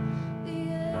sails, the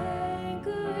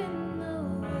anchor in the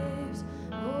waves.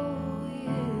 Oh, he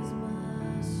is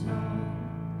my song.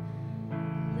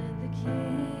 Let the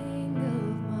king of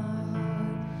my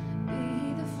heart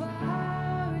be the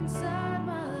fire inside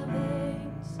my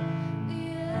veins, the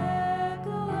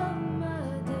echo of my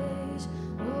days.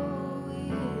 Oh, he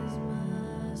is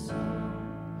my song.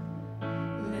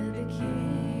 Let the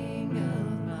king of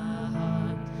my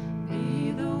heart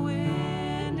be the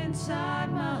wind inside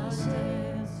my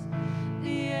sails,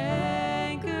 the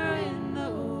anchor in the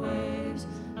waves.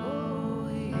 Oh,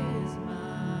 he is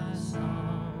my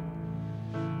song.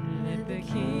 Let the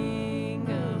king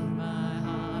of my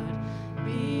heart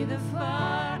be the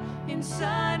fire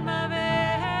inside my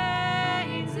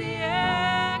veins, the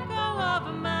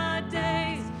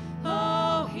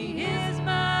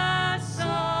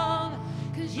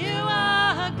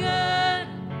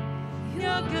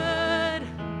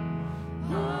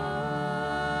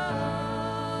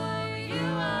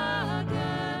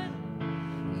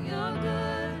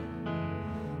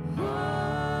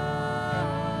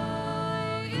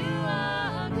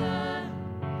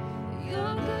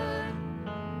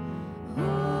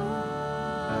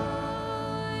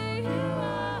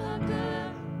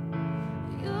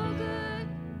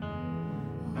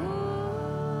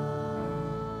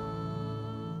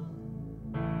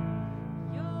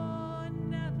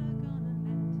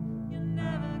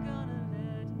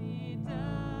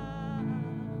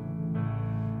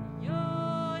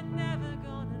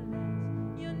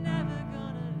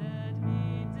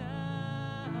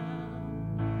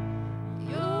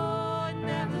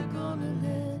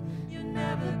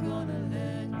gonna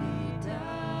let me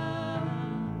down.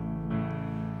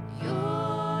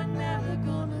 You're never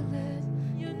gonna let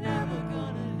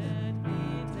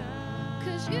me down.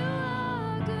 'Cause you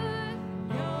are good.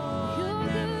 You're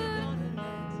never gonna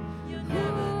let me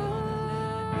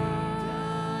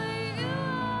down. You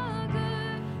are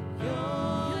good.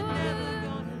 You're never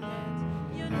gonna let me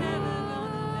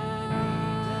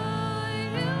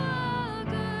down. You are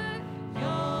good.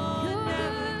 You're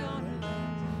never gonna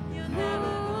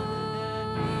let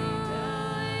me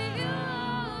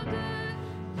down.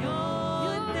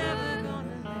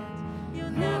 You're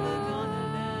never gonna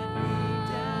let me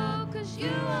down. 'Cause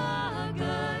you are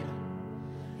good.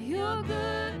 You're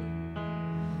good.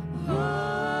 Oh,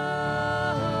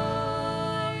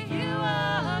 you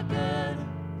are good.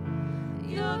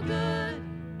 You're good.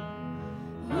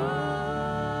 Oh,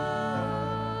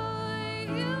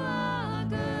 you are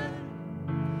good.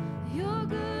 You're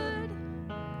good.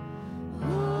 Oh,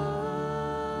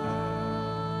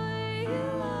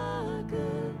 you are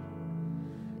good.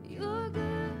 You're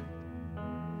good.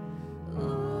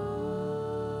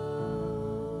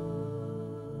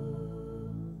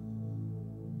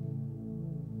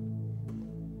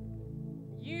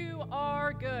 You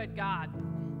are good, God,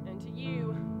 and to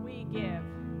you we give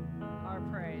our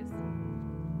praise.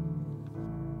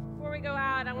 Before we go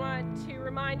out, I want to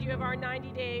remind you of our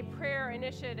 90-day prayer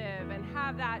initiative and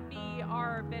have that be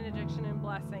our benediction and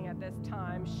blessing at this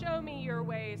time. Show me your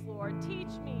ways, Lord.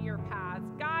 Teach me your paths.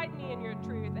 Guide me in your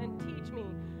truth and teach me,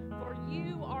 for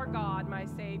you are God, my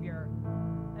Savior,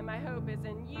 and my hope is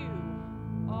in you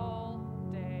all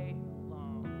day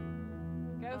long.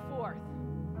 Go forth.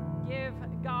 Give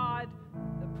God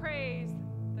the praise,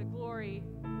 the glory,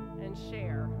 and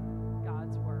share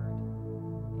God's word.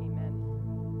 Amen.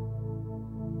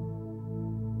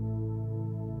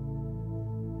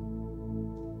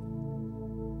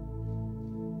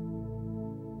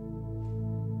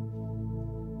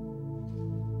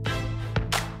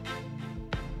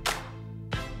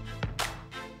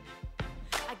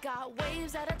 I got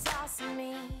waves that are tossing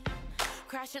me,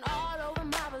 crashing all over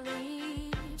my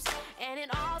beliefs. And in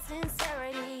all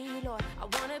sincerity, Lord, I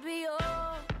wanna be yours.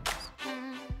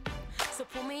 So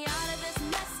pull me out of this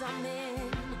mess I'm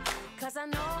in, 'cause I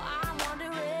know I'm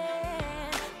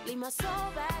wandering. Leave my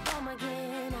soul back home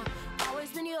again. I've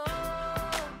always been yours.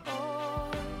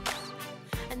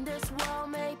 And this world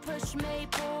may push, may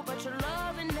pull